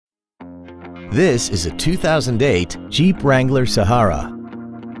This is a 2008 Jeep Wrangler Sahara.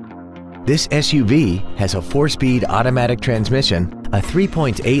 This SUV has a 4-speed automatic transmission, a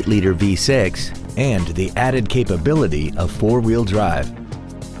 3.8-liter V6, and the added capability of 4-wheel drive.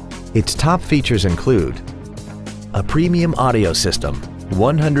 Its top features include a premium audio system,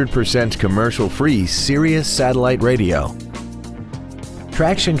 100% commercial-free Sirius satellite radio,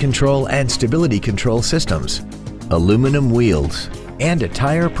 traction control and stability control systems, aluminum wheels, and a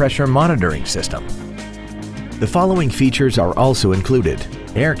tire pressure monitoring system. The following features are also included: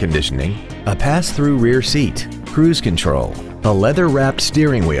 air conditioning, a pass-through rear seat, cruise control, a leather-wrapped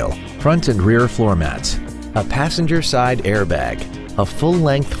steering wheel, front and rear floor mats, a passenger side airbag, a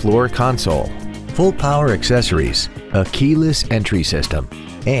full-length floor console, full power accessories, a keyless entry system,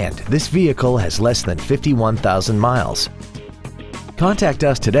 and this vehicle has less than 51,000 miles. Contact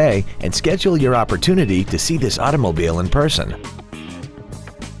us today and schedule your opportunity to see this automobile in person.